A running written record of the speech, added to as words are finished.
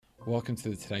Welcome to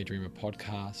the Today Dreamer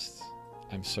podcast.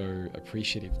 I'm so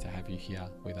appreciative to have you here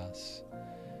with us.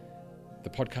 The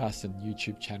podcast and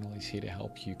YouTube channel is here to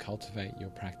help you cultivate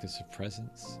your practice of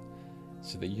presence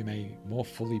so that you may more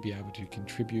fully be able to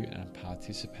contribute and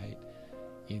participate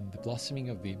in the blossoming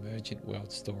of the emergent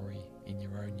world story in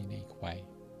your own unique way.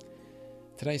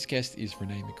 Today's guest is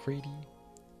Renee McCready,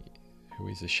 who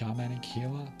is a shamanic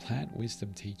healer, plant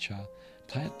wisdom teacher,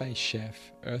 plant-based chef,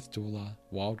 earth doula,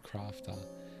 wild crafter,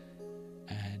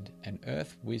 and an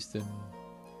earth wisdom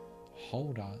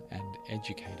holder and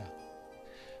educator.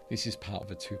 This is part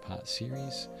of a two-part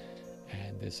series,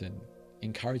 and there's an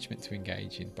encouragement to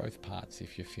engage in both parts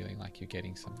if you're feeling like you're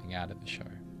getting something out of the show.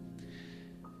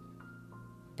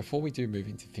 Before we do move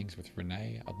into things with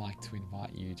Renee, I'd like to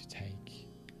invite you to take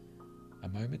a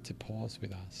moment to pause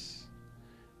with us.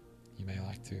 You may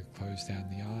like to close down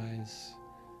the eyes,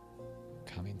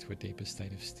 come into a deeper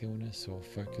state of stillness, or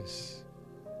focus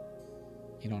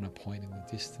in on a point in the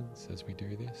distance as we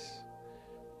do this.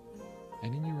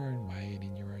 And in your own way and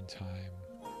in your own time,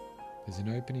 there's an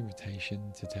open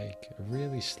invitation to take a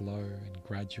really slow and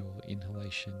gradual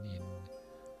inhalation in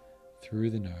through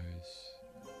the nose.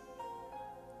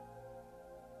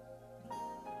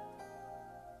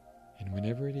 And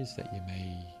whenever it is that you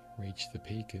may reach the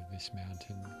peak of this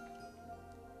mountain,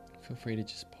 feel free to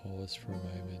just pause for a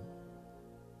moment,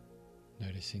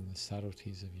 noticing the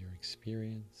subtleties of your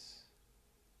experience.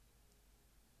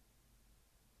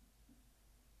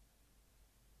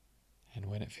 And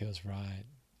when it feels right,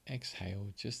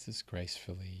 exhale just as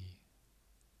gracefully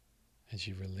as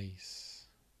you release.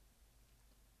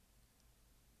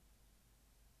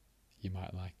 You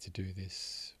might like to do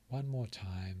this one more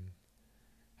time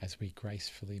as we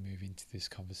gracefully move into this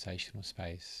conversational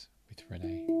space with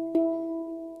Renee.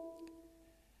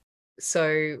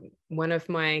 So one of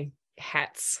my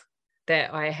hats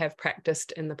that I have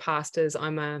practiced in the past is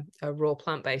I'm a raw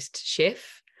plant-based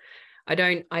chef. I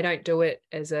don't do it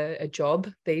as a job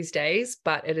these days,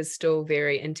 but it is still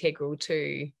very integral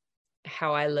to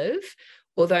how I live.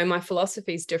 Although my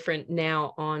philosophy is different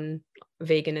now on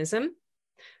veganism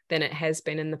than it has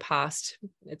been in the past.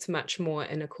 It's much more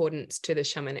in accordance to the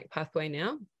shamanic pathway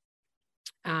now.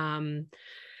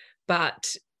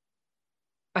 But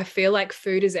I feel like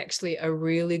food is actually a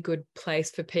really good place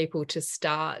for people to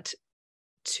start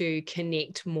to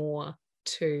connect more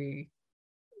to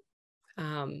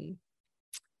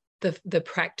the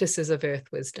practices of earth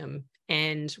wisdom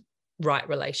and right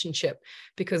relationship.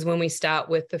 Because when we start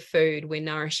with the food, we're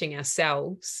nourishing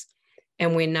ourselves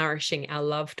and we're nourishing our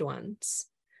loved ones.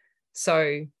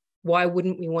 So why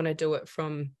wouldn't we want to do it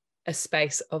from a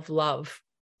space of love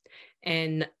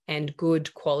and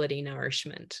good quality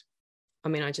nourishment? I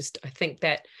mean, I think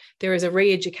that there is a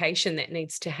re-education that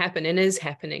needs to happen and is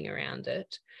happening around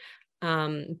it.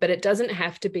 But it doesn't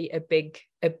have to be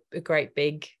a great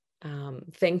big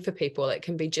thing for people. It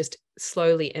can be just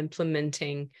slowly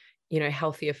implementing,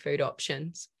 healthier food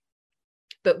options.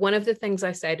 But one of the things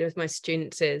I say to my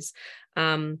students is,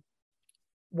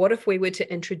 what if we were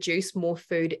to introduce more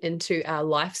food into our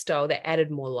lifestyle that added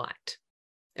more light?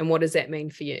 And what does that mean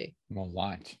for you? More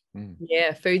light.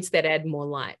 Yeah, foods that add more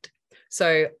light.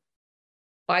 So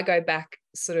I go back,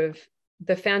 sort of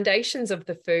the foundations of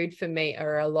the food for me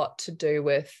are a lot to do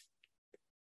with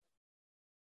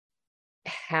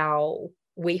how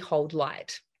we hold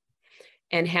light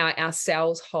and how our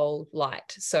cells hold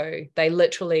light. So they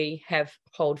literally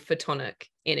hold photonic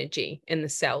energy in the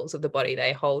cells of the body.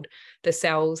 The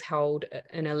cells hold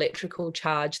an electrical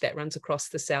charge that runs across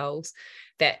the cells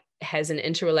that has an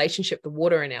interrelationship with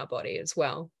water in our body as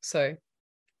well. So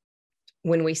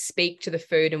when we speak to the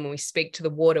food and when we speak to the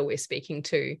water, we're speaking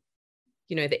to,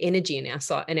 the energy in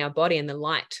our body and the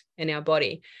light in our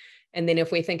body. And then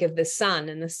if we think of the sun,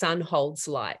 and the sun holds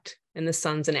light, and the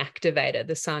sun's an activator,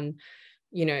 the sun,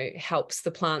 helps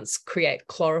the plants create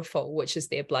chlorophyll, which is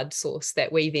their blood source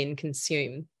that we then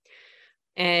consume.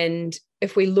 And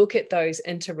if we look at those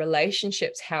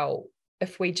interrelationships,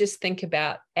 if we just think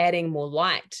about adding more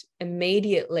light,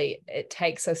 immediately it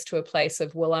takes us to a place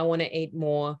of, well, I want to eat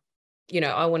more,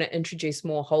 I want to introduce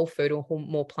more whole food or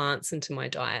more plants into my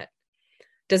diet.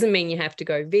 Doesn't mean you have to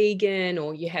go vegan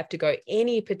or you have to go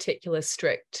any particular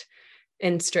strict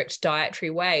dietary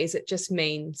ways. It just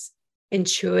means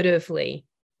intuitively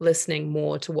listening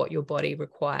more to what your body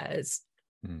requires.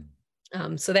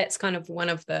 So that's kind of one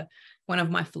of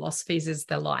my philosophies is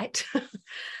the light.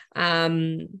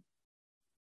 And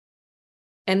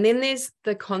then there's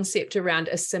the concept around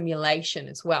assimilation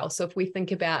as well. So if we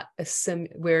think about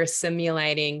we're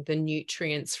assimilating the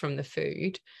nutrients from the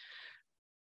food,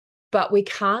 but we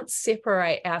can't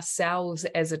separate ourselves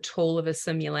as a tool of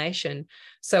assimilation.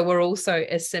 So we're also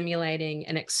assimilating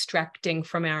and extracting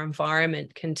from our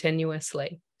environment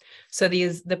continuously. So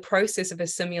the process of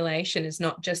assimilation is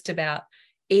not just about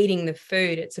eating the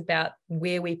food, it's about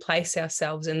where we place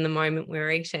ourselves in the moment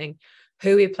we're eating,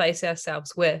 who we place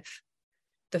ourselves with,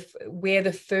 where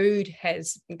the food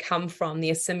has come from, the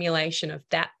assimilation of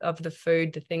the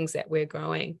food, the things that we're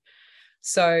growing.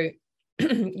 So,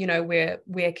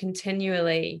 we're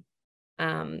continually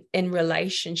in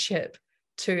relationship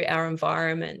to our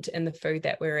environment and the food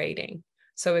that we're eating.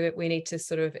 So we need to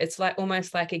it's like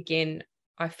almost like, again,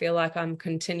 I feel like I'm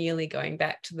continually going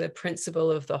back to the principle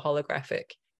of the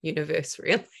holographic universe,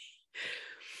 really.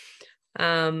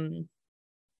 I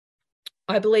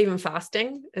believe in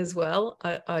fasting as well.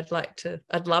 I'd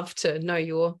love to know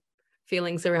your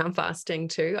feelings around fasting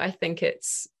too. I think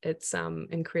it's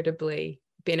incredibly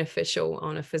beneficial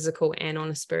on a physical and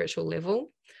on a spiritual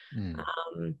level.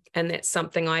 And that's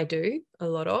something I do a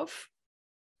lot of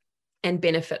and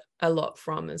benefit a lot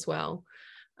from as well.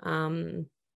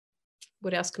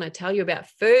 What else can I tell you about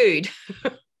food?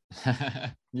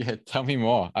 Yeah, tell me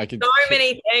more. So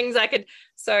many things I could.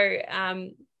 So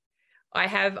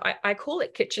I call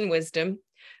it kitchen wisdom.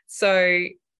 So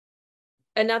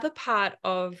another part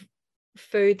of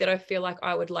food that I feel like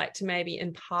I would like to maybe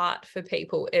impart for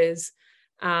people is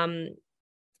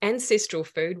ancestral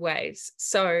food ways.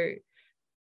 So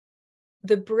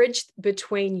the bridge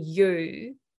between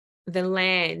you, the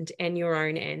land, and your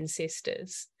own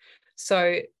ancestors.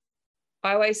 So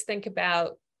I always think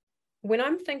about, when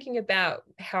I'm thinking about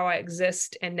how I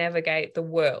exist and navigate the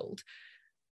world,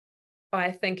 I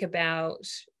think about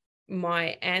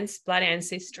my blood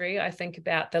ancestry. I think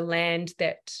about the land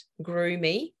that grew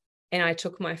me and I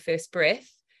took my first breath.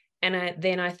 And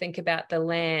then I think about the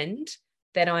land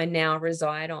that I now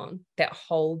reside on that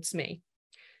holds me.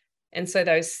 And so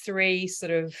those three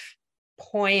sort of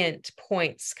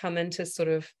points come into sort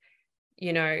of,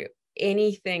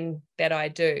 anything that I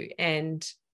do. And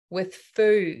with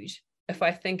food, if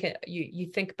I think you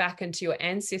think back into your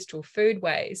ancestral food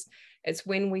ways, it's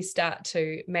when we start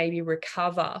to maybe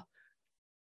recover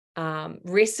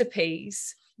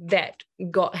recipes that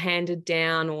got handed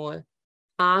down, or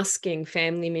asking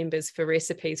family members for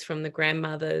recipes from the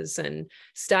grandmothers and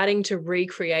starting to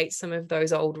recreate some of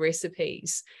those old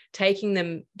recipes, taking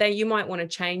them, you might want to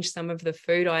change some of the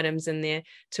food items in there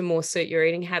to more suit your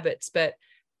eating habits, but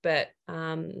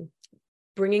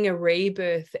bringing a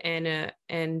rebirth and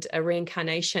a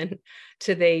reincarnation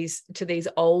to these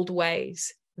old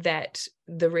ways that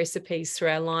the recipes through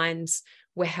our lines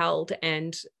were held.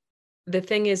 And the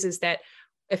thing is that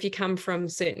if you come from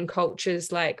certain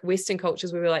cultures, like Western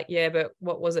cultures, we were like, yeah, but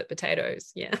what was it?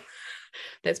 Potatoes. Yeah.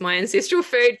 That's my ancestral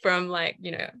food from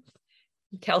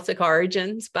Celtic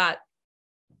origins. But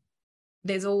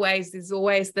there's always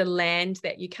the land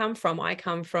that you come from. I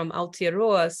come from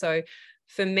Aotearoa. So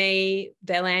for me,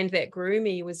 the land that grew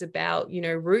me was about,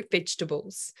 root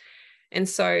vegetables. And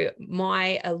so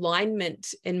my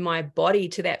alignment in my body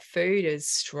to that food is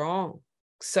strong.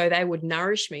 So they would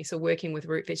nourish me. So working with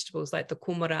root vegetables like the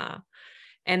kumara.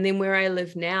 And then where I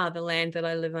live now, the land that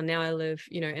I live on now, I live,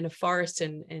 in a forest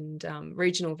in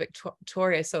regional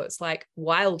Victoria. So it's like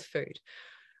wild food.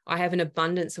 I have an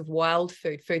abundance of wild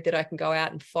food that I can go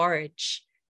out and forage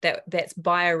that's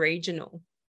bioregional.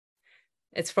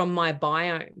 It's from my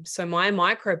biome. So my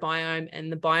microbiome and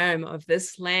the biome of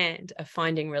this land are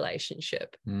finding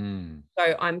relationship.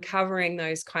 So I'm covering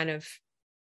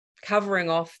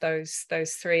off those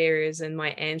three areas in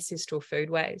my ancestral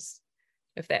foodways,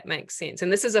 if that makes sense.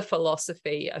 And this is a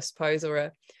philosophy, I suppose,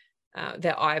 or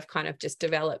that I've kind of just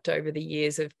developed over the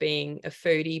years of being a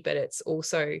foodie, but it's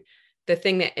also the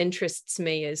thing that interests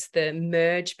me is the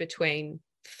merge between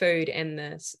food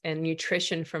and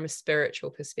nutrition from a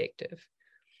spiritual perspective.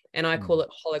 And I call it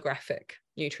holographic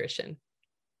nutrition.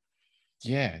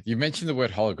 Yeah, you mentioned the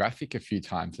word holographic a few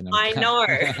times. And I know.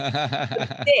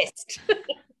 Best.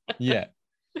 Yeah.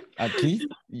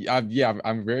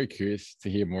 I'm very curious to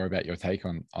hear more about your take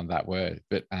on that word.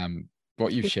 But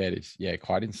what you've shared is,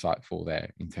 quite insightful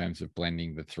there in terms of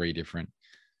blending the three different,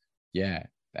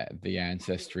 the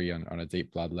ancestry on a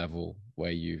deep blood level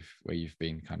where you've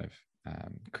been kind of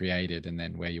created, and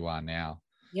then where you are now.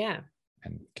 Yeah.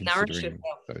 And considering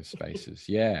those spaces.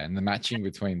 Yeah. And the matching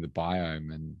between the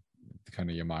biome and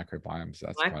kind of your microbiomes,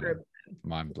 that's quite a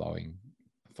mind-blowing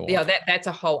thought. Yeah, that's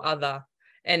a whole other.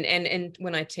 And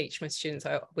when I teach my students,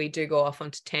 we do go off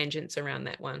onto tangents around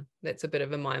that one. That's a bit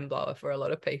of a mind blower for a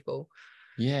lot of people.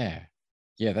 Yeah.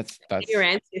 Yeah, that's your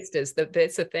ancestors.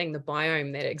 That's the thing, the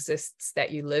biome that exists,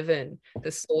 that you live in, the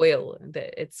soil,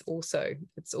 that it's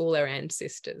all our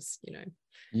ancestors, you know.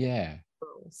 Yeah.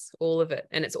 All of it.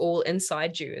 And it's all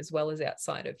inside you as well as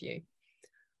outside of you.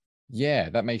 Yeah,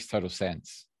 that makes total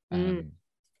sense. And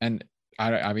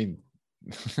I mean,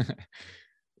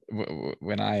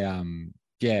 when I'm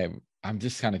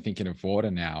just kind of thinking of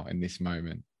water now in this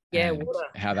moment. Yeah, and water.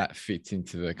 how that fits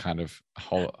into the kind of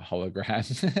hologram.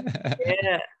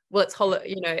 Yeah. Well, it's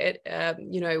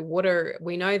you know, water,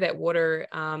 we know that water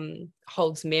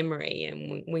holds memory,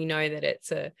 and we know that it's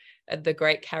the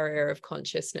great carrier of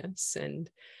consciousness. And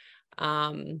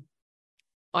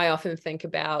I often think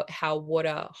about how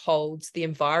water holds the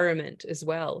environment as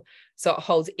well. So it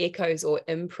holds echoes or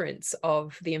imprints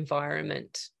of the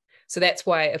environment. So that's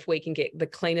why if we can get, the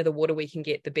cleaner the water we can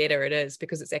get, the better it is,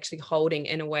 because it's actually holding,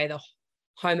 in a way, the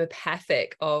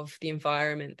homeopathic of the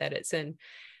environment that it's in.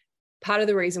 Part of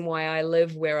the reason why I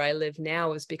live where I live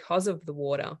now is because of the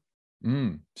water.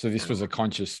 So this was a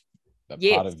conscious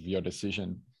yes. part of your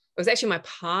decision. It was actually my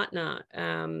partner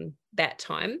that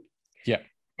time. Yeah.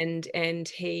 And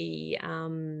he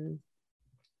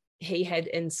had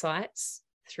insights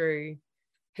through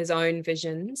his own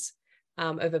visions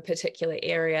of a particular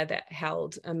area that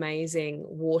held amazing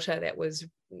water that was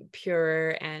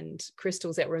pure, and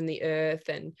crystals that were in the earth.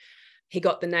 And he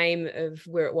got the name of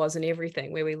where it was and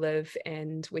everything, where we live.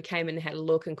 And we came and had a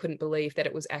look and couldn't believe that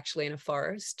it was actually in a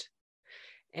forest.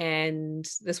 And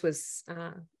this was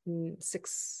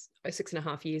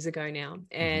 6.5 years ago now,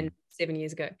 and 7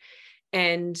 years ago.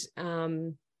 And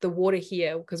the water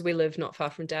here, because we live not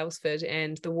far from Daylesford,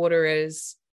 and the water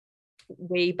is,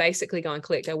 we basically go and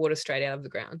collect our water straight out of the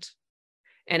ground,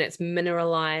 and it's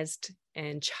mineralized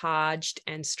and charged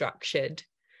and structured.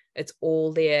 It's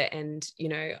all there. And, you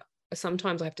know,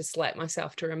 sometimes I have to slap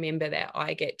myself to remember that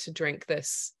I get to drink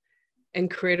this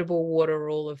incredible water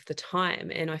all of the time.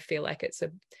 And I feel like it's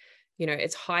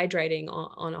it's hydrating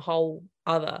on a whole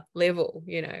other level,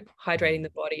 you know, hydrating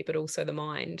the body, but also the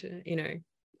mind, you know,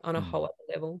 on a whole other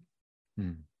level.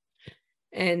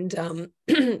 And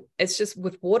it's just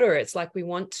with water, it's like we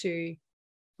want to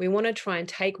try and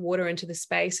take water into the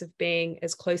space of being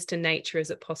as close to nature as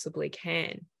it possibly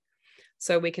can.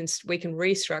 So we can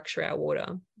restructure our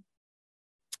water,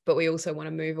 but we also want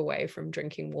to move away from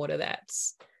drinking water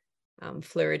that's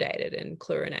fluoridated and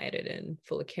chlorinated and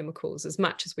full of chemicals, as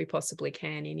much as we possibly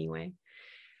can anyway.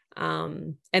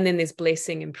 And then there's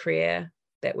blessing and prayer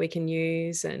that we can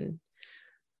use. And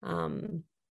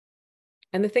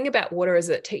the thing about water is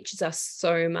it teaches us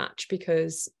so much,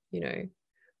 because, you know,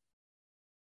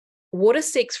 water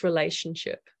seeks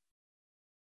relationship,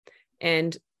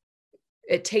 and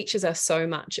it teaches us so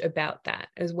much about that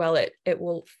as well. It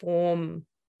will form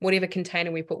whatever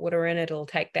container we put water in, it'll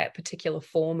take that particular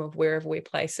form of wherever we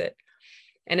place it.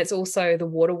 And it's also the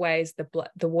waterways,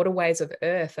 the waterways of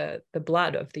earth are the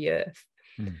blood of the earth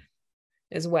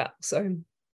as well. So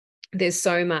there's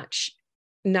so much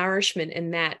nourishment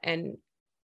in that. And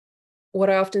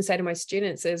what I often say to my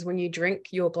students is, when you drink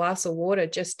your glass of water,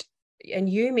 and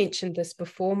you mentioned this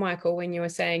before, Michael, when you were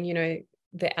saying, you know,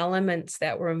 the elements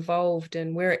that were involved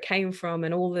and where it came from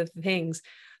and all the things.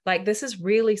 Like, this is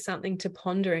really something to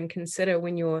ponder and consider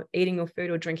when you're eating your food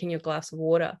or drinking your glass of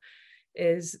water,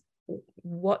 is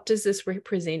what does this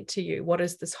represent to you? What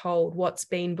does this hold? What's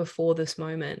been before this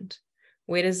moment?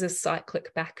 Where does this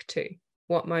cyclic back to?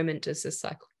 What moment does this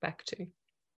cycle back to?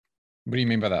 What do you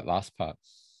mean by that last part?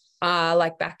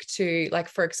 Like back to, like,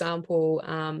 for example,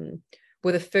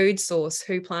 with a food source,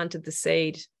 who planted the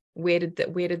seed? Where did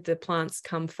the plants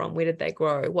come from? Where did they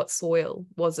grow? What soil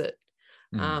was it?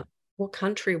 What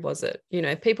country was it? You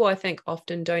know, people, I think,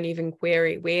 often don't even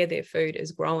query where their food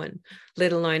is grown,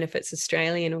 let alone if it's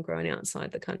Australian or grown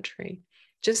outside the country.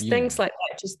 Just things like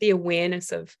that, just the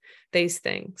awareness of these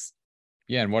things.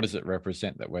 Yeah, and what does it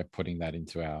represent that we're putting that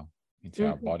into our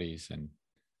bodies? And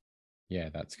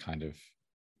that's kind of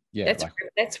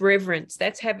that's reverence.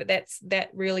 That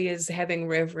really is having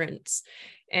reverence.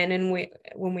 And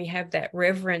when we have that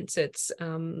reverence,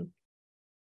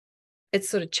 it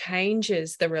sort of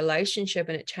changes the relationship,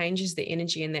 and it changes the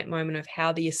energy in that moment of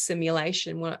how the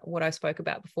assimilation, what I spoke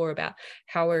about before, about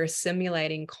how we're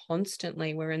assimilating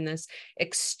constantly. We're in this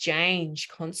exchange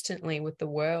constantly with the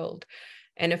world.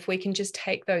 And if we can just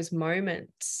take those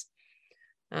moments,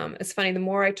 it's funny, the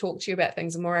more I talk to you about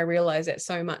things, the more I realize that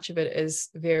so much of it is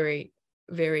very,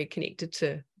 very connected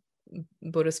to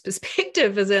Buddhist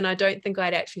perspective, as in, I don't think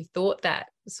I'd actually thought that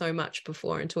so much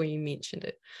before until you mentioned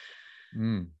it.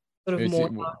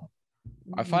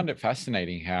 I find it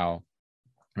fascinating how,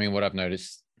 I mean, what I've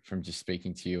noticed from just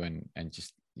speaking to you and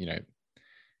just, you know,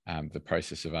 the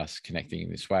process of us connecting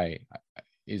in this way,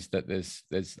 is that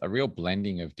there's a real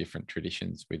blending of different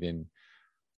traditions within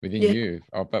you,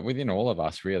 but within all of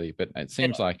us, really. But it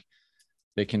seems like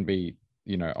there can be,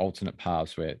 alternate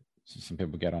paths where some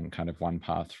people get on kind of one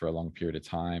path for a long period of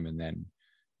time, and then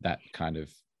that kind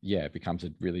of becomes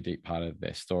a really deep part of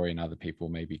their story, and other people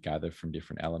maybe gather from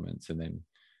different elements, and then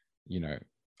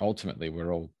ultimately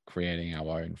we're all creating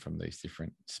our own from these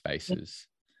different spaces.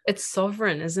 It's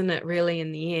sovereign, isn't it, really,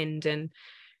 in the end? And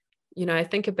I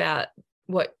think about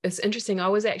what is interesting. I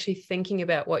was actually thinking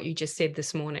about what you just said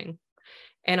this morning,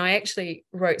 and I actually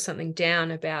wrote something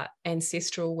down about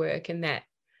ancestral work, and that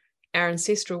our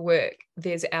ancestral work,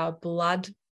 there's our blood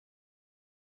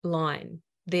line,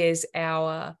 there's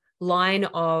our line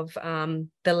of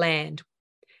the land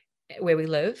where we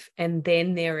live, and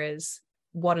then there is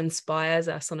what inspires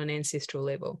us on an ancestral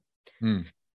level.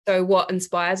 So what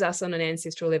inspires us on an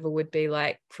ancestral level would be,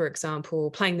 like, for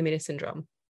example, playing the medicine drum.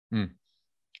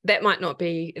 That might not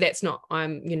be, that's not,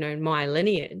 my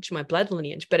lineage, my blood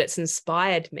lineage, but it's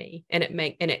inspired me, and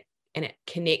it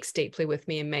connects deeply with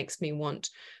me, and makes me want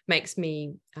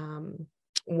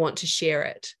to share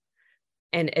it,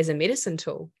 and as a medicine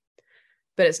tool.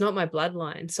 But it's not my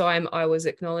bloodline. So I was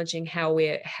acknowledging how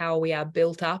we are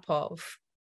built up of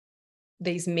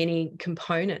these many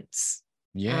components.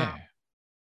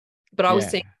 But I was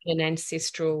thinking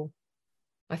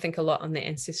I think a lot on the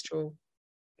ancestral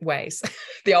ways,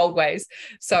 the old ways.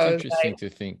 So it's interesting to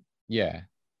think,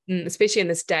 especially in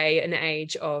this day and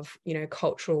age of,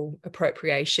 cultural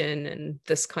appropriation and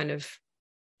this kind of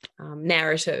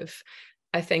narrative,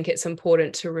 I think it's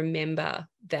important to remember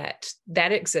that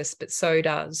exists, but so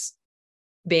does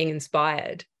being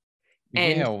inspired.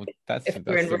 And that's the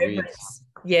reverence.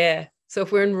 So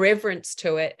if we're in reverence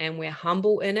to it, and we're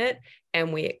humble in it,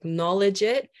 and we acknowledge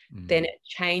it, then it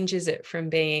changes it from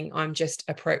being, I'm just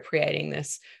appropriating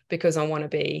this because I want to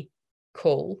be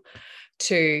cool,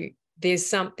 to there's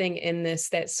something in this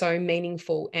that's so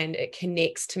meaningful, and it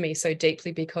connects to me so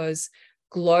deeply, because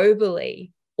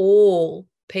globally all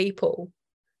people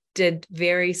did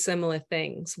very similar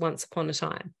things once upon a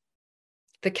time.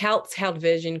 The Celts held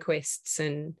vision quests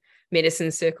and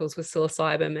medicine circles with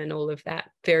psilocybin and all of that,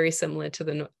 very similar to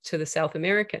the South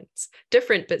Americans,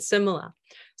 different but similar.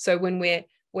 So when we're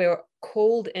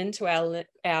called into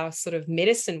our sort of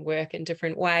medicine work in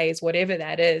different ways, whatever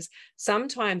that is,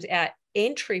 sometimes our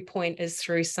entry point is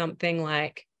through something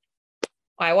like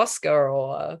ayahuasca,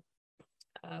 or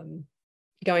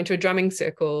going to a drumming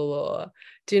circle, or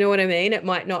do you know what I mean? It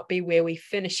might not be where we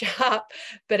finish up,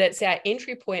 but it's our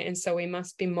entry point. And so we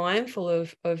must be mindful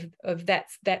of that.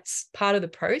 That's part of the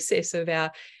process of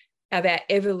our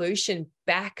evolution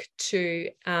back to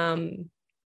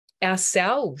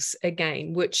ourselves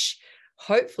again, which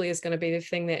hopefully is going to be the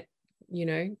thing that,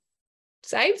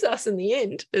 saves us in the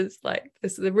end, is like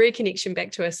this, the reconnection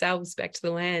back to ourselves, back to the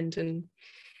land. And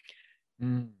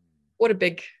what a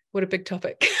big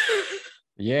topic.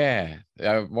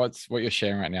 What you're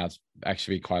sharing right now is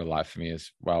actually quite alive for me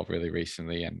as well, really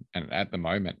recently, and at the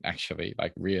moment, actually,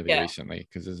 like really recently,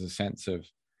 because there's a sense of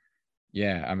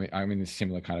I'm in a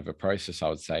similar kind of a process, I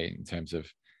would say, in terms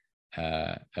of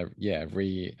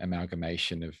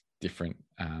re-amalgamation of different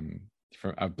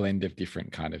a blend of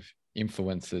different kind of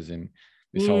influences, and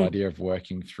this whole idea of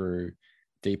working through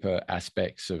deeper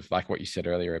aspects of, like what you said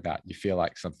earlier about, you feel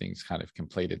like something's kind of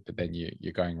completed, but then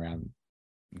you're going around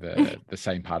the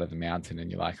same part of the mountain,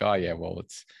 and you're like,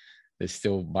 there's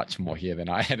still much more here than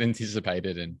I had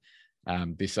anticipated.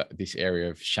 And this area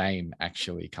of shame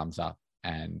actually comes up,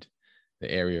 and the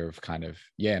area of kind of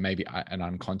maybe an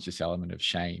unconscious element of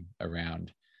shame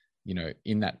around,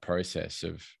 in that process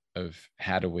of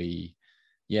how do we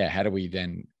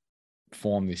then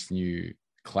form this new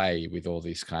clay with all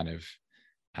this kind of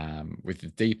with the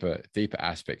deeper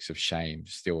aspects of shame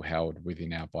still held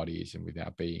within our bodies and with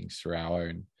our beings through our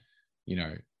own,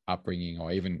 upbringing,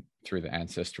 or even through the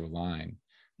ancestral line.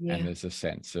 And there's a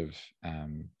sense of,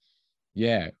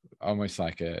 almost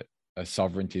like a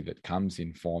sovereignty that comes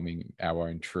in forming our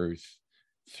own truth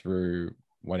through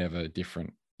whatever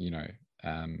different,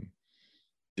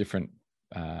 different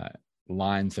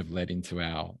lines have led into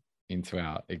our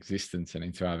existence and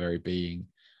into our very being,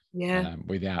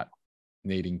 without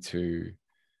needing to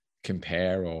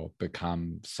compare or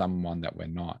become someone that we're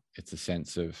not. It's a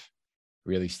sense of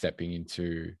really stepping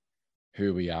into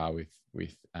who we are by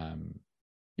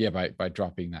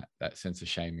dropping that sense of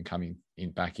shame and coming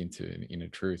back into an inner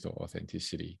truth or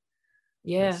authenticity.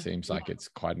 It seems like it's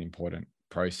quite an important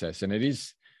process, and it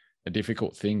is a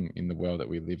difficult thing in the world that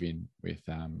we live in with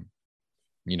I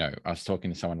was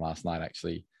talking to someone last night,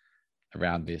 actually,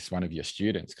 around this, one of your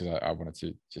students, because I wanted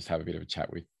to just have a bit of a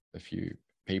chat with a few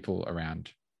people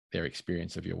around their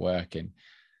experience of your work. And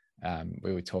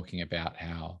we were talking about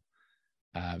how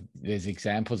there's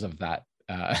examples of that,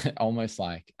 almost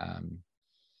like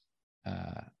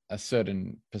a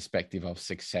certain perspective of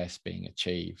success being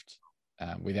achieved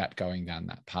without going down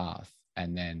that path.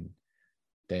 And then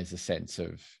there's a sense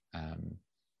of,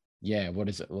 what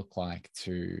does it look like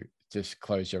to just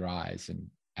close your eyes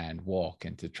and walk,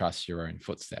 and to trust your own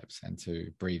footsteps, and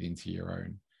to breathe into your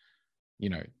own,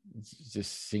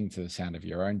 just sing to the sound of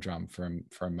your own drum for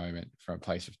a moment, from a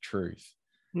place of truth.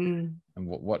 And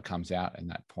what comes out in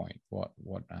that point,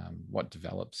 what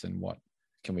develops, and what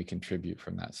can we contribute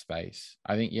from that space?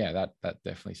 I think, that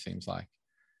definitely seems like,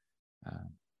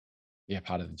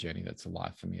 part of the journey that's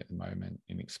alive for me at the moment,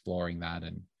 in exploring that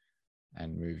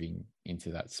and moving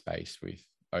into that space with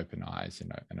open eyes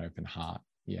and an open heart.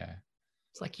 Yeah.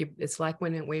 It's like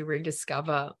when we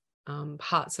rediscover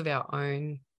parts of our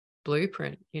own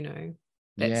blueprint,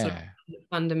 that sort of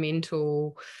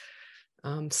fundamental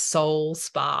soul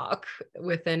spark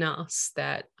within us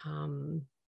that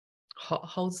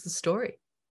holds the story.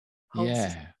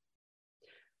 I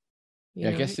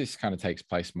guess this kind of takes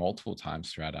place multiple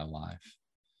times throughout our life.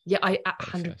 I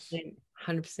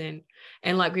 100%.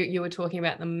 And like you were talking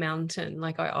about the mountain,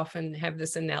 like I often have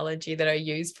this analogy that I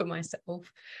use for myself,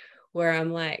 where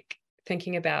I'm like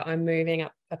thinking about, I'm moving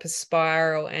up a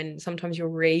spiral, and sometimes you're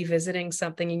revisiting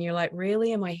something and you're like,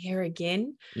 really, am I here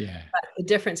again? But the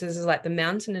difference is like the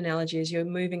mountain analogy is you're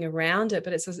moving around it,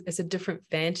 but it's a different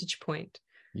vantage point.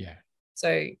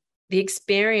 So the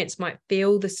experience might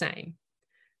feel the same,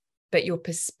 but your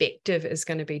perspective is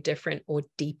going to be different, or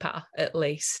deeper, at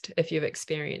least, if you've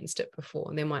experienced it before.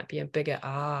 And there might be a bigger,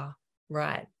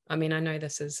 right. I mean, I know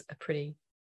this is a pretty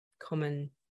common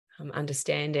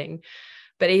understanding,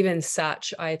 but even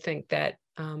such, I think that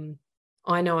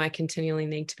I know I continually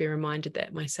need to be reminded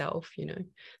that myself,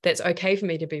 that's okay for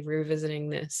me to be revisiting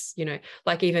this,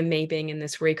 like even me being in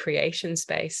this recreation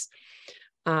space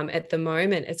at the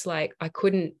moment. It's like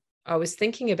I was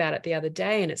thinking about it the other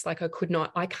day, and it's like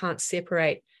I can't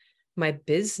separate my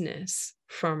business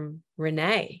from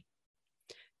Renee,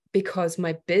 because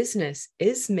my business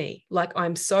is me. Like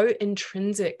I'm so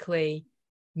intrinsically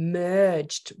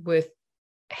merged with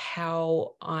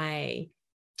how I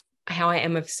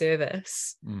am of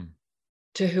service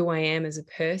to who I am as a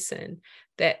person,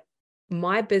 that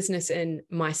my business and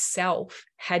myself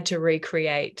had to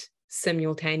recreate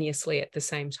simultaneously at the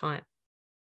same time.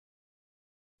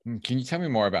 Can you tell me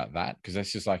more about that? Because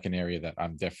that's just like an area that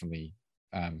I'm definitely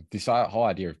this whole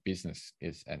idea of business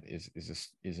is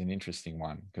an interesting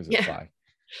one, because it's like,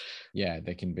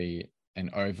 there can be an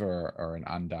over or an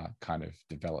under kind of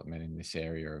development in this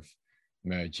area of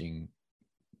merging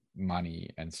money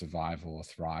and survival or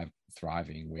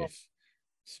thriving with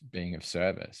being of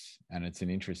service. And it's an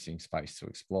interesting space to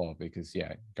explore, because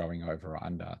going over or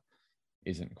under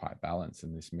isn't quite balanced,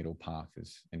 and this middle path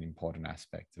is an important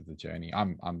aspect of the journey.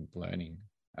 I'm learning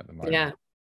at the moment.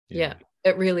 Yeah,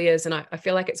 it really is. And I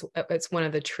feel like it's one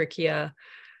of the trickier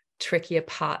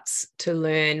parts to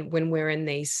learn when we're in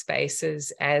these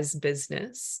spaces as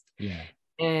business.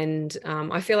 And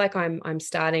I feel like I'm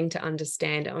starting to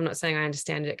understand. I'm not saying I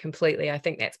understand it completely. I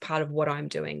think that's part of what I'm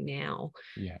doing now,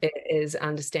 is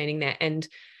understanding that. And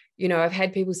I've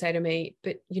had people say to me,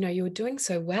 but you were doing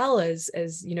so well as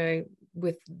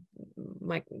with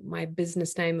my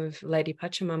business name of Lady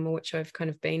Pachamama, which I've kind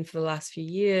of been for the last few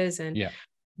years. And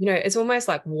it's almost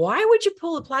like, why would you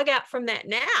pull the plug out from that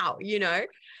now?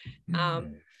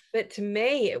 But to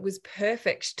me, it was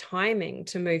perfect timing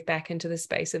to move back into the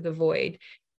space of the void.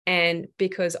 And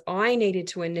because I needed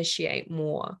to initiate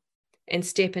more and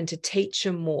step into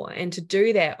teacher more, and to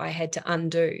do that, I had to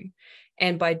undo.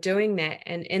 And by doing that,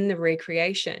 and in the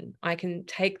recreation, I can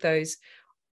take those,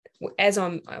 as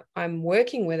I'm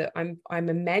working with it, I'm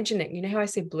imagining, how I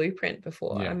said blueprint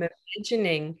before, I'm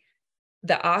imagining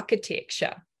the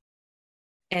architecture,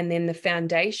 and then the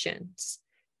foundations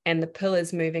and the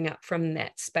pillars moving up from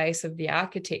that space of the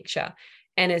architecture.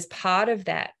 And as part of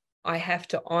that, I have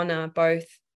to honor both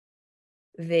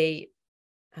the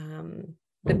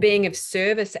being of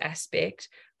service aspect,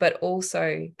 but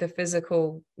also the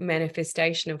physical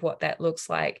manifestation of what that looks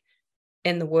like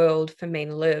in the world for me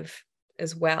to live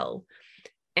as well.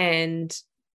 And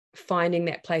finding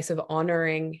that place of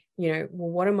honoring,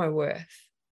 what am I worth?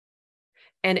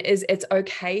 And it's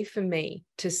okay for me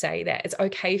to say that. It's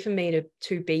okay for me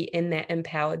to be in that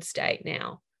empowered state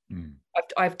now.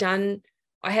 I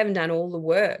haven't done all the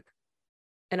work,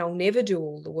 and I'll never do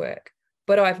all the work,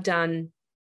 but I've done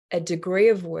a degree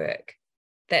of work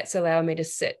that's allowed me to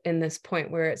sit in this point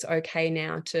where it's okay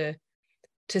now to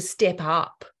step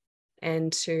up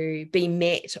and to be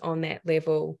met on that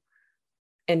level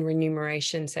in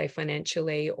remuneration, say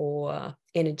financially or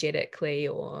energetically,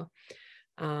 or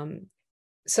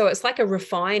so it's like a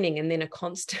refining and then a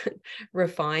constant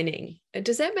refining.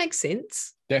 Does that make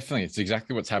sense? Definitely. It's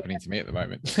exactly what's happening to me at the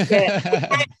moment.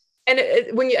 Yeah. And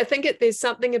I think there's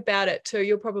something about it too.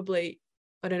 You're probably,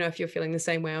 I don't know if you're feeling the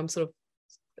same way. I'm sort of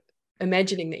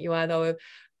imagining that you are, though.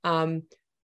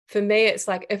 For me, it's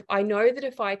like, if I know that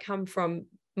if I come from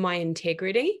my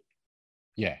integrity,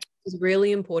 yeah, is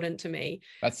really important to me.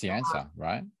 That's the answer,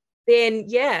 right? Then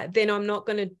I'm not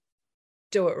going to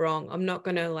do it wrong. I'm not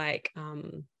going to like,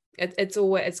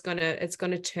 it's going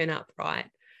to turn up right.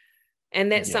 And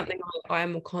that's something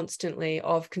I'm constantly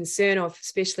of concern of,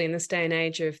 especially in this day and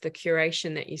age of the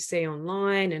curation that you see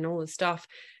online and all the stuff,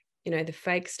 the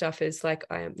fake stuff is like,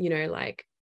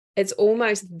 it's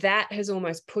almost, that has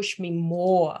almost pushed me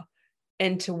more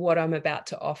into what I'm about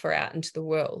to offer out into the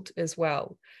world as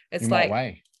well. It's in like,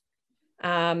 what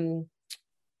way?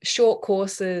 Short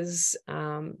courses.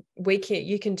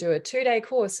 You can do a 2-day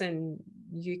course and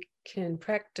you can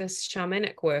practice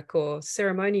shamanic work or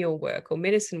ceremonial work or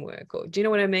medicine work, or do you know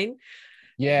what I mean?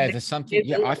 Yeah, there's something.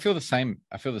 Yeah, I feel the same.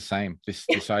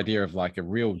 This idea of like a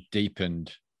real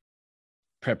deepened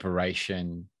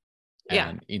preparation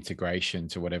and integration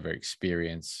to whatever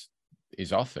experience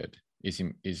is offered is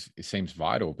it seems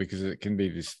vital, because it can be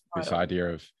this idea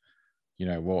of,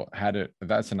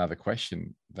 that's another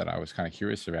question that I was kind of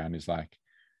curious around, is like,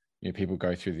 people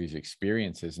go through these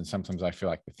experiences, and sometimes I feel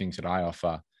like the things that I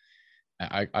offer,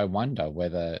 I wonder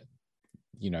whether,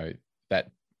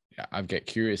 that I get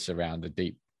curious around the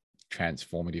deep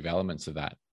transformative elements of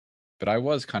that. But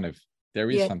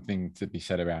there is something to be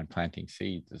said around planting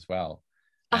seeds as well.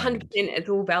 100%, it's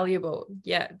all valuable.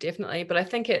 Yeah, definitely. But I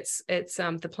think it's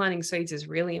the planting seeds is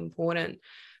really important.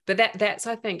 But that's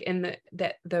I think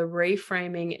that the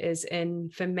reframing is in,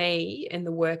 for me, and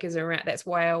the work is around. That's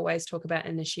why I always talk about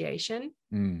initiation,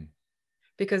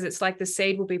 because it's like the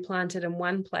seed will be planted in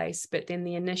one place, but then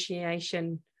the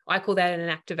initiation, I call that an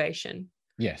activation.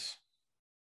 Yes.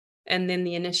 And then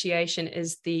the initiation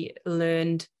is the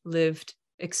learned, lived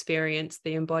experience,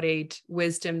 the embodied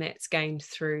wisdom that's gained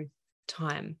through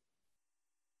time.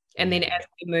 And then as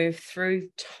we move through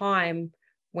time,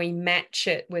 we match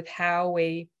it with how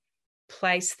we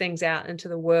place things out into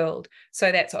the world. So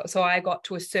I got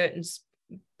to a certain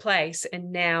place,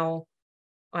 and now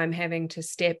I'm having to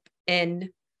step in,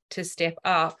 to step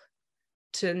up,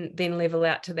 to then level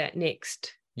out to that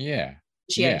next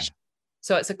initiation.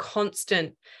 So it's a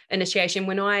constant initiation.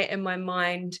 When I, in my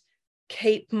mind,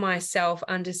 keep myself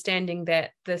understanding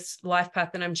that this life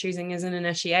path that I'm choosing is an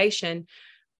initiation,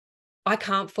 I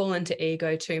can't fall into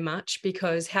ego too much,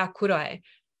 because how could I?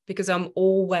 Because I'm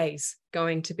always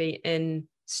going to be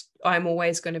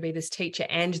this teacher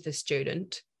and the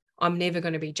student. I'm never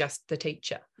going to be just the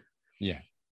teacher. Yeah.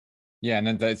 Yeah. And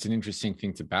then that's an interesting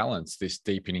thing to balance, this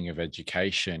deepening of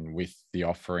education with the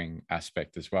offering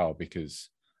aspect as well, because,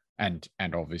 and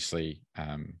obviously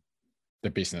the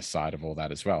business side of all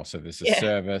that as well. So there's a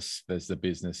service, there's the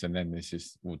business, and then this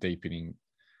is deepening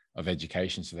of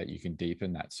education so that you can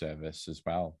deepen that service as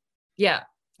well. Yeah.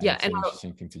 And it's an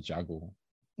interesting thing to juggle.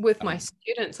 With my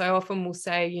students, I often will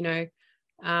say,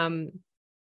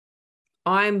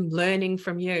 I'm learning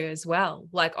from you as well.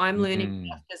 Like I'm learning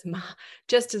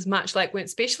just as much, like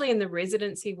especially in the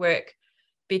residency work,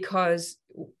 because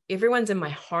everyone's in my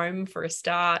home for a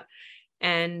start,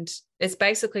 and it's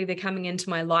basically they're coming into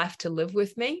my life to live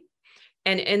with me.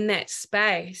 And in that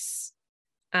space,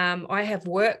 I have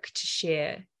work to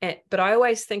share, but I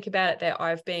always think about it that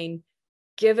I've been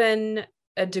given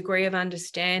a degree of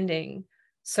understanding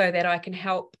so that I can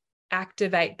help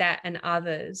activate that in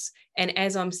others. And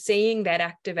as I'm seeing that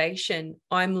activation,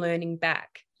 I'm learning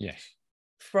back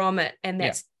from it. And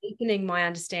that's deepening my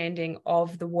understanding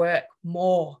of the work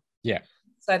more. Yeah.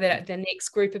 So that the next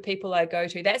group of people I go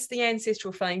to, that's the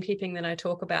ancestral flame keeping that I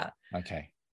talk about.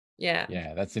 Okay. Yeah.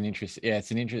 Yeah. That's an interest. Yeah.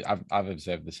 It's an interest. I've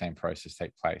observed the same process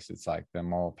take place. It's like the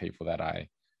more people that I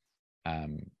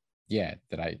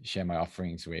share my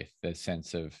offerings with, the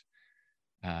sense of,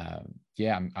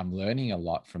 I'm learning a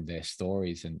lot from their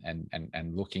stories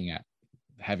and looking at,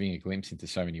 having a glimpse into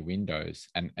so many windows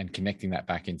and connecting that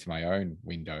back into my own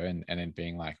window and then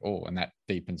being like, oh, and that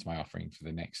deepens my offering for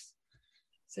the next.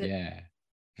 A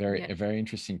very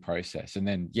interesting process. And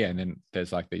then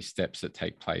there's like these steps that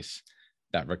take place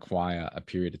that require a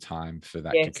period of time for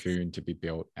that cocoon to be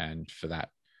built and for that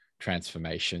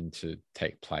transformation to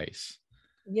take place.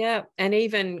 Yeah. And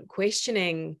even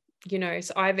questioning you know,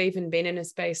 so I've even been in a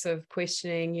space of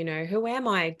questioning, you know, who am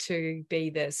I to be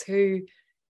this? Who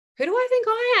do I think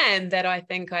I am, that I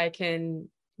think I can,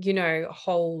 you know,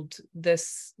 hold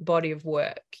this body of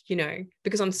work, you know,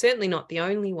 because I'm certainly not the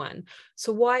only one.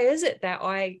 So why is it that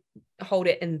I hold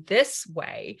it in this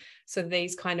way? So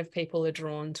these kind of people are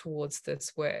drawn towards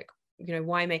this work. You know,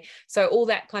 why me? So all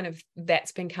that kind of,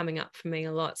 that's been coming up for me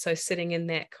a lot. So sitting in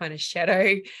that kind of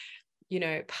shadow, you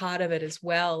know, part of it as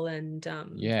well. And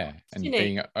and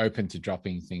being open to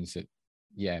dropping things that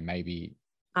maybe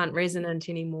aren't resonant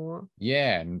anymore.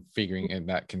 And figuring, and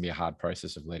that can be a hard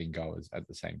process of letting go at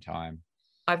the same time.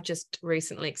 I've just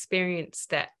recently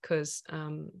experienced that because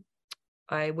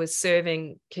I was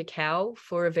serving cacao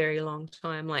for a very long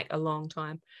time, like a long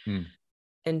time,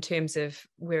 in terms of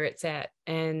where it's at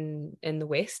and in the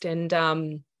West. And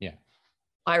I'm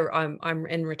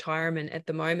in retirement at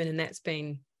the moment, and that's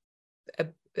been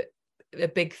a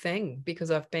big thing, because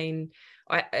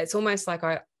it's almost like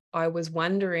I was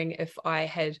wondering if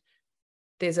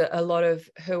there's a lot of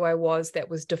who I was that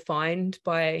was defined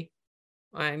by,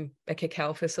 I'm a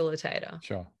cacao facilitator.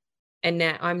 Sure. And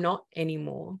now I'm not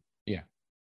anymore. Yeah.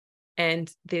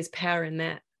 And there's power in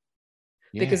that.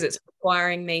 Yeah. Because it's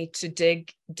requiring me to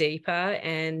dig deeper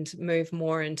and move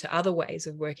more into other ways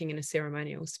of working in a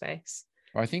ceremonial space.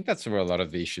 Well, I think that's where a lot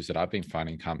of the issues that I've been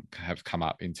finding have come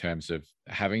up, in terms of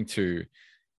having to,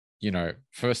 you know,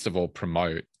 first of all,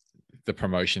 promote. The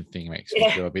promotion thing makes me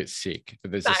feel a bit sick,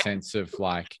 but there's a sense of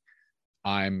like,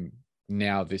 I'm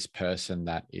now this person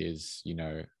that is, you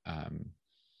know,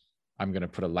 I'm going to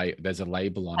put there's a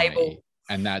label on me,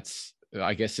 and that's,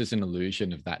 I guess there's an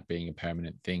illusion of that being a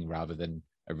permanent thing, rather than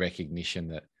a recognition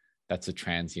that that's a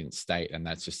transient state, and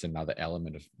that's just another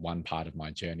element of one part of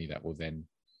my journey that will then,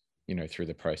 you know, through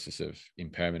the process of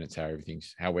impermanence,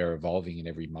 how we're evolving in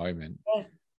every moment.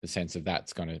 The sense of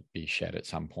that's going to be shed at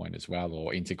some point as well,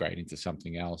 or integrate into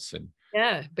something else, and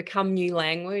become new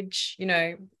language. You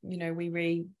know, we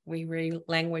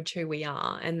re-language who we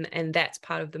are, and that's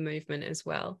part of the movement as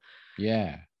well.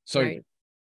 Yeah. So, right.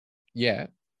 Yeah.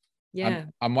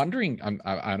 I'm wondering.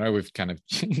 I know we've kind of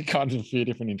gone to a few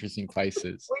different interesting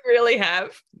places. We really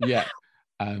have. Yeah.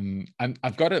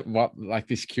 I've got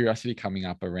this curiosity coming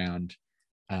up around.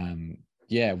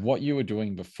 What you were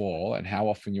doing before, and how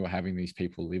often you were having these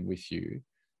people live with you,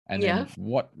 and then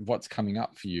what's coming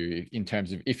up for you in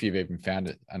terms of, if you've even found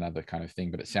it another kind of thing.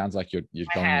 But it sounds like you're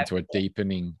going into a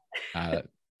deepening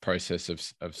process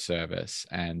of service,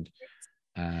 and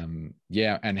and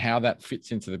how that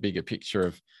fits into the bigger picture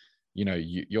of, you know,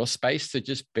 your space to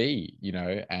just be, you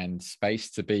know, and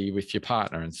space to be with your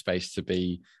partner, and space to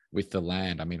be with the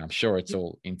land. I mean, I'm sure it's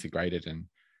all integrated, and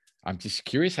I'm just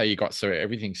curious how you got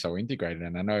everything so integrated.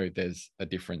 And I know there's a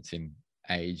difference in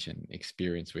age and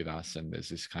experience with us, and there's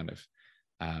this kind of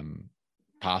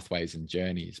pathways and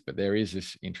journeys, but there is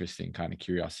this interesting kind of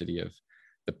curiosity of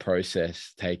the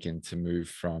process taken to move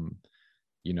from,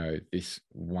 you know, this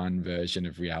one version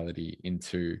of reality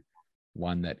into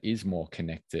one that is more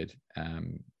connected,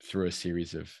 through a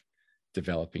series of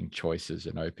developing choices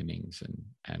and openings,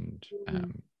 and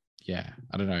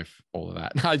I don't know if all of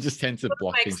that. I just tend to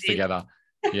block things together.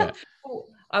 Yeah.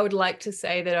 I would like to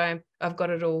say that I've got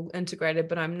it all integrated,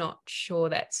 but I'm not sure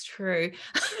that's true.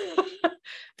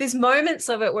 There's moments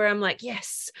of it where I'm like,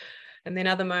 yes. And then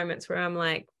other moments where I'm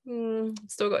like,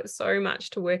 still got so much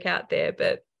to work out there.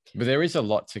 But there is a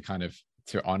lot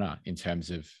to honor in terms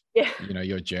of, you know,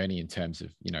 your journey, in terms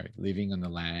of, you know, living on the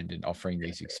land and offering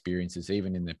these experiences,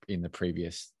 even in the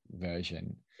previous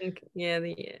version.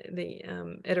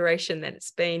 The iteration that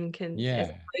it's been as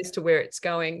opposed to where it's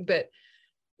going. But,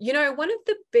 you know, one of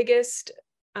the biggest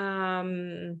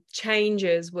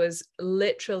changes was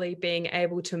literally being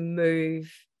able to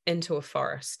move into a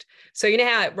forest. So you know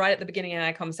how right at the beginning of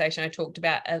our conversation I talked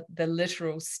about the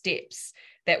literal steps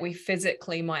that we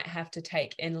physically might have to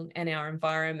take in our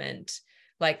environment,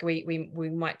 like we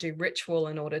might do ritual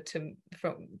in order to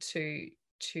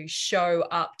show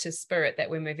up to spirit that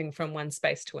we're moving from one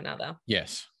space to another.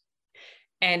 Yes.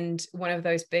 And one of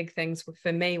those big things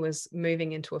for me was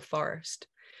moving into a forest.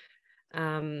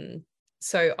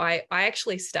 So I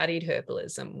actually studied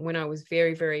herbalism when I was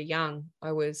very, very young.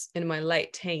 I was in my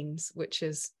late teens, which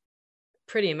is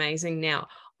pretty amazing now.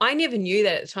 I never knew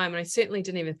that at the time, and I certainly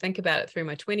didn't even think about it through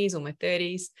my 20s or my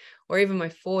 30s or even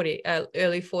my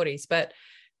early 40s. But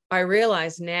I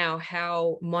realize now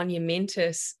how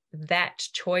monumentous that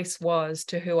choice was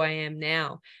to who I am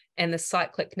now, and the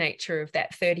cyclic nature of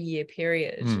that 30-year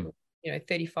period,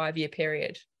 35-year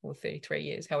period, or 33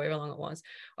 years, however long it was,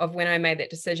 of when I made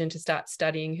that decision to start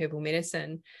studying herbal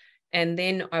medicine. And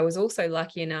then I was also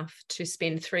lucky enough to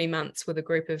spend 3 months with a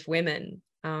group of women,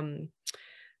 and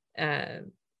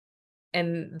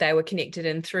they were connected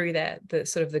in through the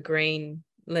sort of the green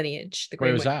lineage.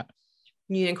 Where was that?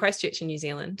 In Christchurch in New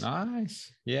Zealand.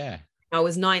 Nice. Yeah. I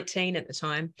was 19 at the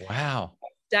time. Wow.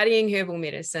 Studying herbal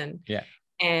medicine. Yeah.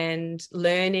 And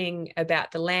learning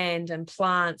about the land and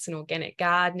plants and organic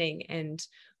gardening. And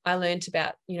I learned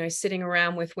about, sitting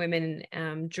around with women,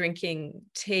 drinking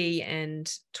tea and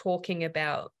talking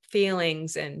about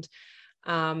feelings. And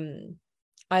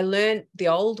I learned the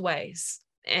old ways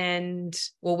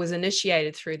was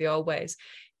initiated through the old ways.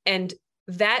 And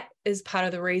that is part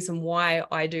of the reason why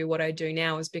I do what I do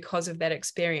now, is because of that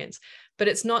experience. But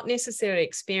it's not necessarily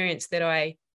experience that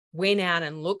I went out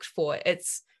and looked for.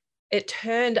 It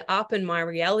turned up in my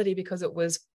reality because it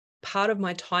was part of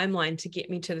my timeline to get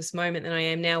me to this moment that I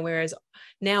am now. Whereas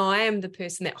now I am the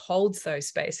person that holds those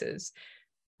spaces.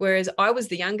 Whereas I was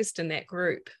the youngest in that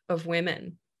group of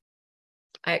women.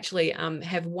 I actually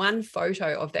have one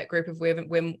photo of that group of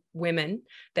women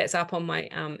that's up on my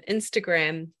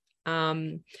Instagram.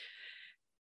 I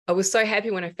was so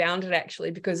happy when I found it,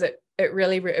 actually, because it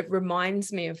really it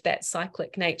reminds me of that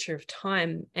cyclic nature of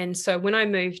time. And so when I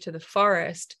moved to the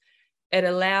forest, it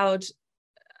allowed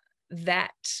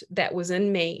that was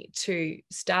in me to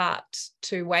start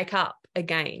to wake up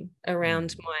again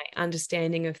around my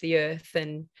understanding of the earth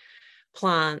and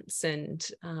plants and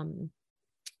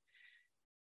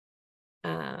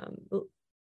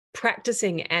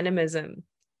practicing animism.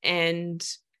 And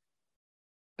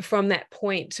from that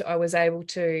point, I was able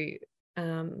to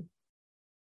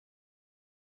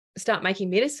start making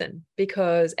medicine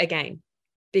because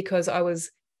I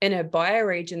was in a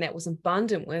bioregion that was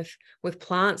abundant with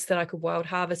plants that I could wild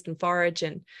harvest and forage.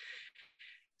 And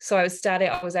so I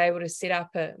was able to set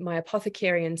up my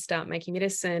apothecary and start making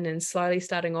medicine, and slowly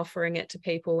starting offering it to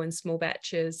people in small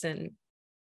batches. And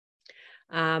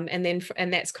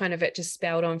that's kind of it just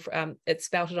spouted on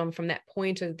from that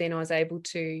point. And then I was able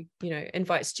to,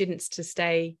 invite students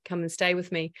to come and stay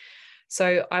with me.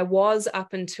 So I was,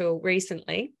 up until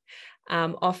recently,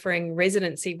 offering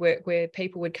residency work where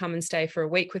people would come and stay for a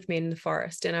week with me in the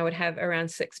forest, and I would have around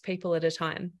 6 people at a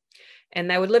time, and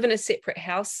they would live in a separate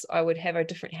house. I would have a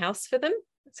different house for them,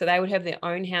 so they would have their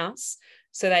own house,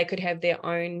 so they could have their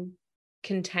own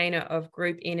container of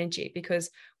group energy. Because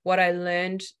what I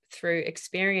learned through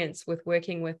experience with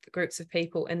working with groups of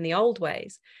people in the old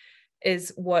ways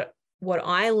is what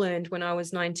I learned when I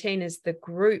was 19 is the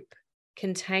group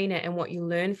container, and what you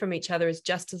learn from each other is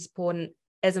just as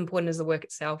important as the work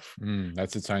itself.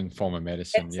 That's its own form of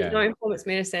medicine. It's its own form of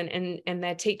medicine, and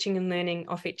they're teaching and learning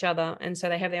off each other. And so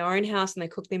they have their own house and they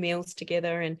cook their meals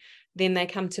together, and then they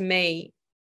come to me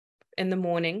in the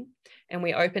morning and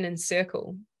we open in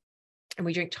circle and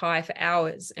we drink Thai for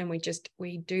hours, and we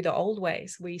do the old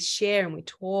ways. We share and we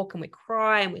talk and we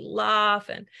cry and we laugh,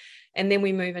 and then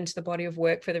we move into the body of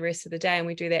work for the rest of the day, and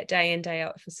we do that day in, day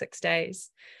out for 6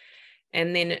 days.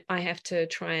 And then I have to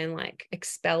try and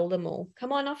expel them all.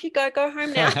 Come on, off you go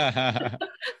home now.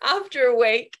 After a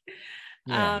week.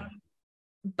 Yeah.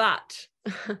 But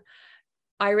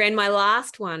I ran my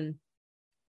last one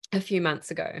a few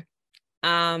months ago,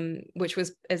 which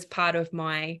was as part of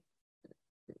my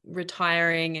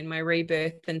retiring and my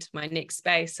rebirth into my next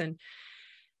space. And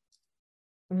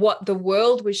what the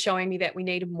world was showing me that we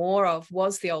needed more of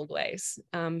was the old ways.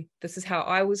 This is how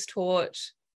I was taught.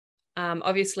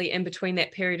 Obviously, in between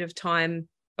that period of time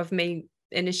of me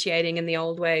initiating in the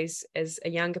old ways as a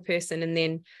younger person, and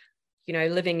then,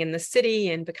 living in the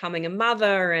city and becoming a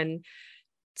mother and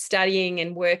studying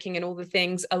and working and all the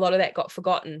things, a lot of that got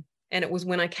forgotten. And it was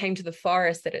when I came to the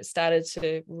forest that it started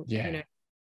to,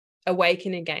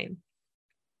 awaken again.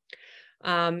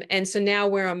 And so now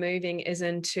where I'm moving is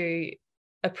into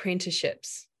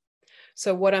apprenticeships.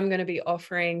 So what I'm going to be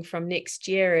offering from next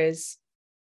year is,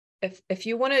 if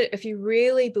you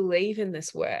really believe in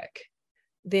this work,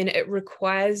 then it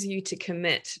requires you to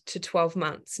commit to 12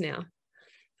 months now,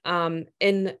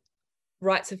 in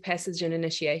rites of passage and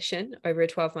initiation over a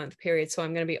 12-month period. So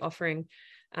I'm going to be offering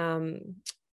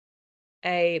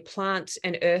a plant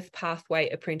and earth pathway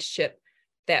apprenticeship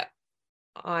that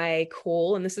I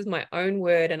call, and this is my own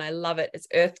word and I love it, it's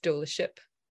earth doulaship.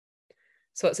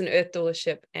 So it's an earth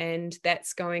doulaship, and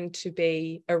that's going to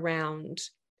be around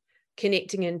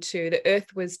connecting into the earth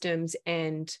wisdoms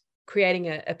and creating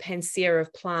a panacea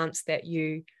of plants that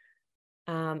you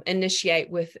initiate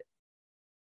with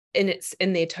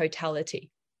in their totality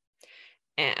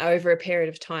over a period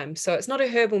of time. So it's not a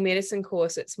herbal medicine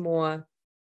course, it's more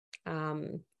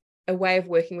a way of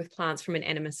working with plants from an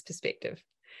animist perspective.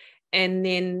 And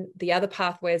then the other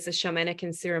pathway is the shamanic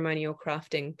and ceremonial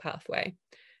crafting pathway.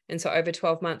 And so over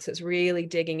 12 months, it's really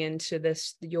digging into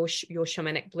this, your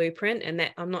shamanic blueprint. And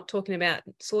that I'm not talking about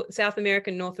South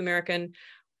American, North American.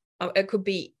 It could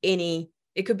be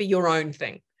it could be your own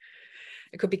thing.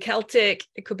 It could be Celtic.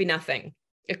 It could be nothing.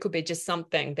 It could be just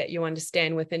something that you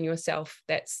understand within yourself.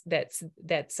 That's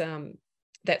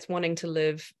wanting to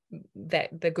live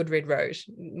the good red road,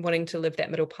 wanting to live that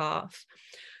middle path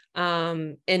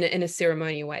in a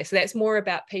ceremonial way. So that's more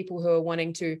about people who are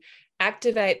wanting to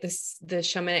activate the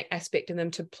shamanic aspect in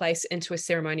them to place into a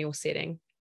ceremonial setting.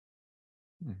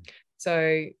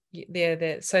 So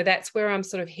so that's where I'm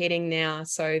sort of heading now.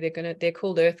 So they're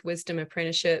called Earth Wisdom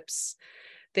Apprenticeships.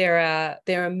 They're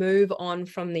a move on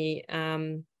from the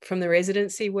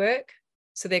residency work.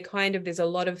 So there's a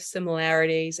lot of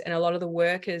similarities, and a lot of the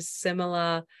work is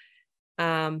similar,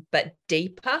 but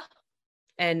deeper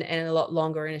and a lot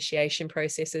longer initiation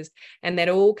processes. And that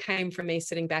all came from me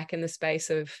sitting back in the space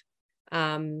of,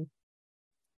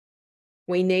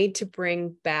 we need to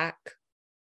bring back,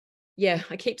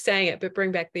 I keep saying it, but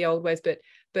bring back the old ways,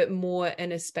 but more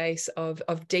in a space of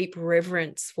deep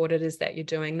reverence for what it is that you're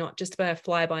doing, not just about a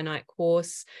fly-by-night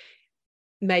course.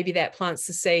 Maybe that plants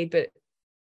the seed, but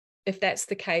if that's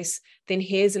the case, then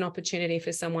here's an opportunity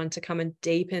for someone to come and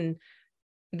deepen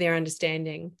their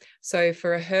understanding. So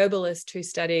for a herbalist who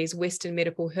studies Western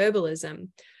medical herbalism,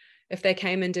 if they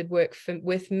came and did work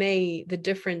with me, the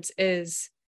difference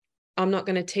is I'm not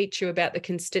going to teach you about the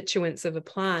constituents of a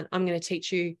plant. I'm going to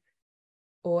teach you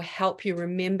or help you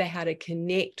remember how to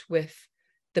connect with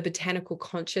the botanical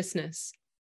consciousness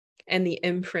and the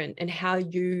imprint and how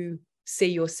you see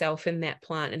yourself in that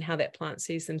plant and how that plant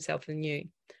sees themselves in you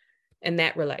and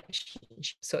that relationship.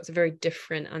 So it's a very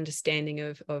different understanding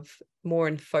of more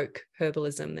in folk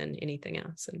herbalism than anything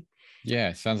else. And yeah,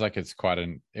 it sounds like it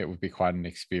would be quite an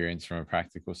experience from a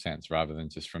practical sense rather than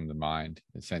just from the mind,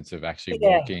 the sense of actually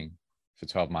walking for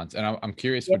 12 months. And I'm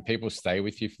curious, would people stay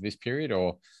with you for this period,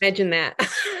 or? Imagine that.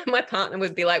 My partner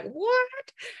would be like,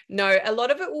 what? No, a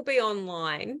lot of it will be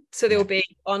online. So there will be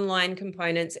online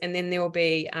components, and then there will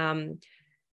be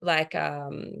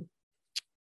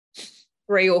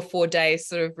 3 or 4 days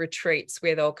sort of retreats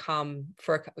where they'll come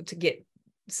to get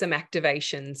some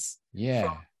activations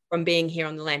from being here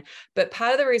on the land. But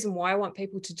part of the reason why I want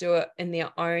people to do it in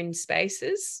their own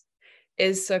spaces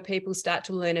is so people start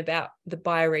to learn about the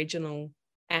bioregional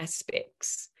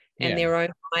aspects and their own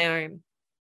biome.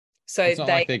 So it's not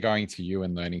like they're going to you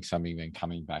and learning something, then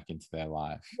coming back into their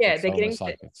life. Yeah, it's almost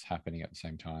like it's happening at the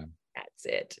same time. That's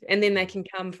it. And then they can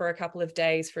come for a couple of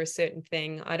days for a certain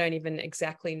thing. I don't even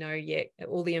exactly know yet.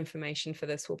 All the information for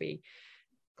this will be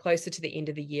closer to the end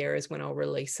of the year is when I'll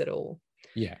release it all.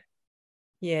 Yeah.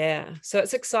 So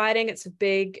it's exciting. It's a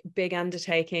big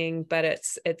undertaking, but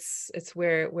it's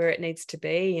where it needs to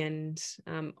be. And,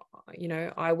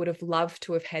 I would have loved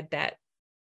to have had that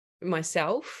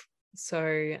myself.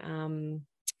 So,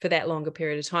 for that longer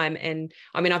period of time. And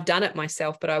I mean, I've done it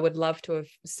myself, but I would love to have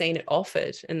seen it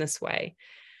offered in this way.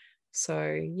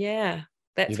 So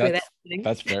that's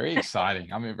very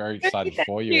exciting. I'm very excited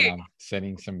for you. And I'm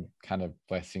sending some kind of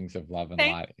blessings of love and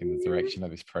light in the direction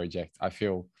of this project. I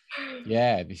feel,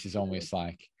 this is almost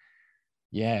like,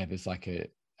 there's like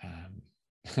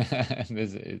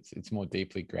it's more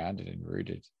deeply grounded and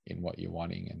rooted in what you're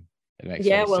wanting. And it makes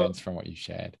sense from what you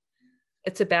shared.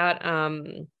 It's about,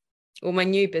 my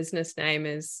new business name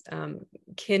is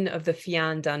Kin of the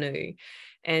Fian Danu,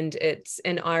 and it's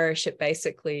in Irish. It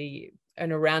basically,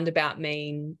 in a roundabout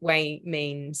way,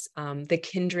 means the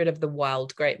kindred of the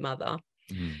wild great mother.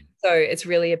 So it's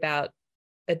really about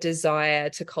a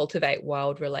desire to cultivate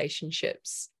wild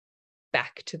relationships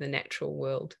back to the natural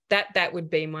world. That would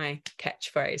be my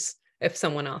catchphrase if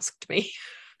someone asked me.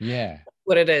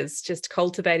 What it is, just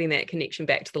cultivating that connection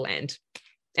back to the land.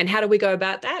 And how do we go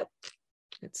about that?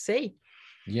 Let's see.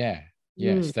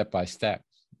 Step by step.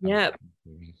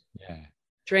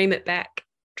 Dream it back.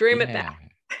 It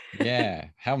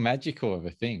back. How magical of a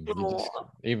thing.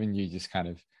 You just kind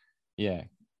of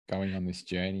going on this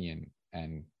journey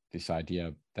and this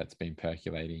idea that's been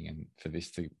percolating, and for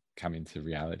this to come into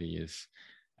reality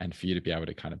and for you to be able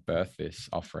to kind of birth this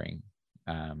offering.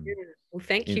 Well,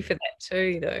 thank you for that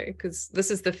too, though, because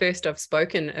this is the first I've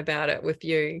spoken about it with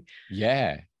you.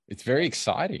 It's very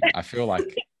exciting. I feel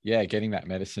like getting that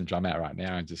medicine drum out right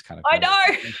now and just kind of I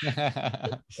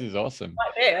know. This is awesome.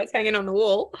 Right there, it's hanging on the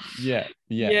wall.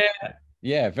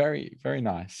 Very, very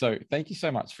nice. So thank you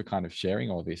so much for kind of sharing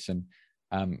all this. And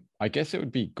I guess it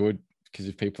would be good, because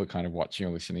if people are kind of watching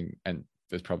or listening, and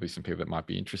there's probably some people that might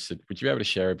be interested, would you be able to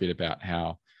share a bit about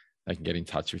how they can get in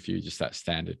touch with you, just that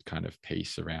standard kind of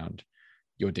piece around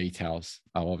your details.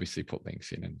 I'll obviously put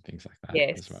links in and things like that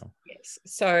as well. Yes.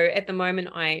 So at the moment,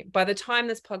 by the time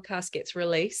this podcast gets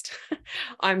released,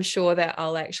 I'm sure that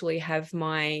I'll actually have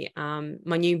my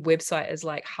my new website is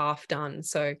like half done.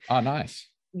 So nice.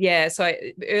 Yeah. So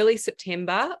early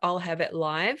September, I'll have it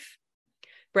live.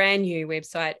 Brand new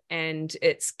website, and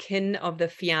it's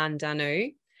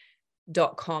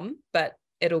kinofthefiandanu.com, but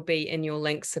it'll be in your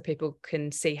links so people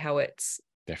can see how it's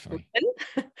definitely written.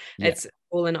 It's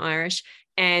all in Irish.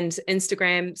 And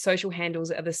Instagram social handles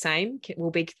are the same,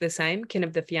 will be the same, Kin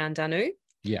of the Fiandanu.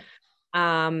 Yeah.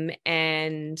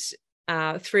 And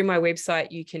through my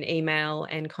website, you can email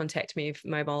and contact me if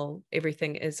mobile.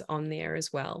 Everything is on there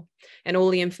as well. And all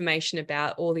the information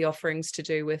about all the offerings to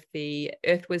do with the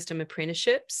Earth Wisdom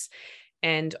apprenticeships.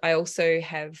 And I also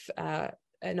have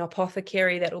an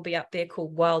apothecary that will be up there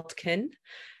called Wild Kin,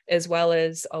 as well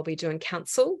as I'll be doing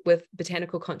counsel with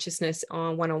botanical consciousness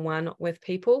on one-on-one with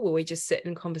people, where we just sit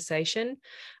in conversation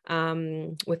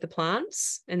with the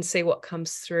plants and see what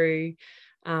comes through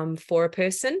for a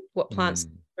person, what plants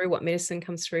through, what medicine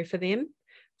comes through for them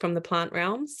from the plant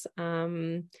realms,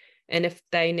 and if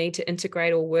they need to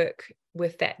integrate or work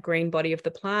with that green body of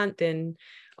the plant, then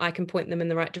I can point them in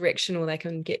the right direction, or they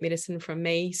can get medicine from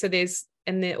me. So there's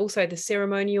also the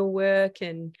ceremonial work,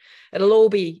 and it'll all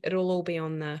be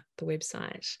on the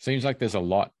website. Seems like there's a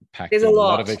lot packed there's in, a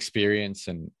lot of experience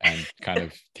and kind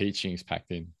of teachings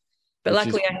packed in. But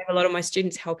luckily, I have a lot of my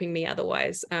students helping me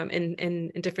otherwise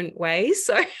in different ways.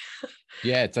 So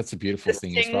yeah, that's a beautiful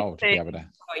thing as well, to be able to.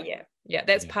 Oh yeah,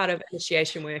 that's part of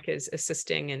initiation work, is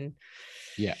assisting and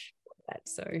that.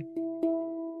 So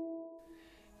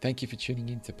thank you for tuning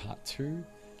in to part 2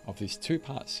 of this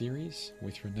 2-part series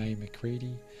with Renee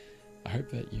McCready. I hope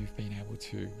that you've been able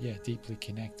to deeply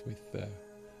connect with the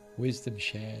wisdom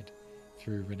shared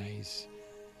through Renee's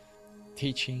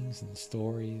teachings and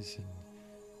stories and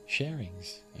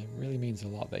sharings. It really means a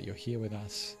lot that you're here with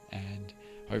us, and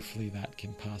hopefully that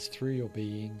can pass through your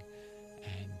being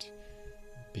and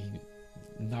be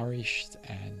nourished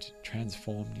and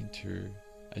transformed into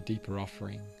a deeper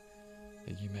offering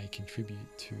that you may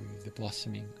contribute to the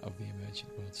blossoming of the emergent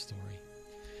world story.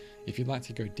 If you'd like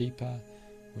to go deeper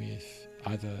with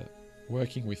either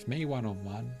working with me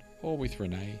one-on-one or with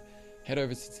Renee, head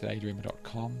over to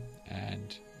todaydreamer.com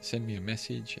and send me a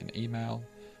message, an email,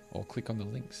 or click on the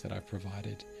links that I've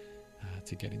provided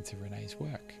to get into Renee's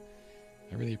work.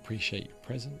 I really appreciate your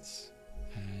presence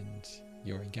and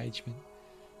your engagement,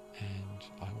 and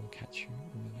I will catch you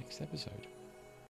in the next episode.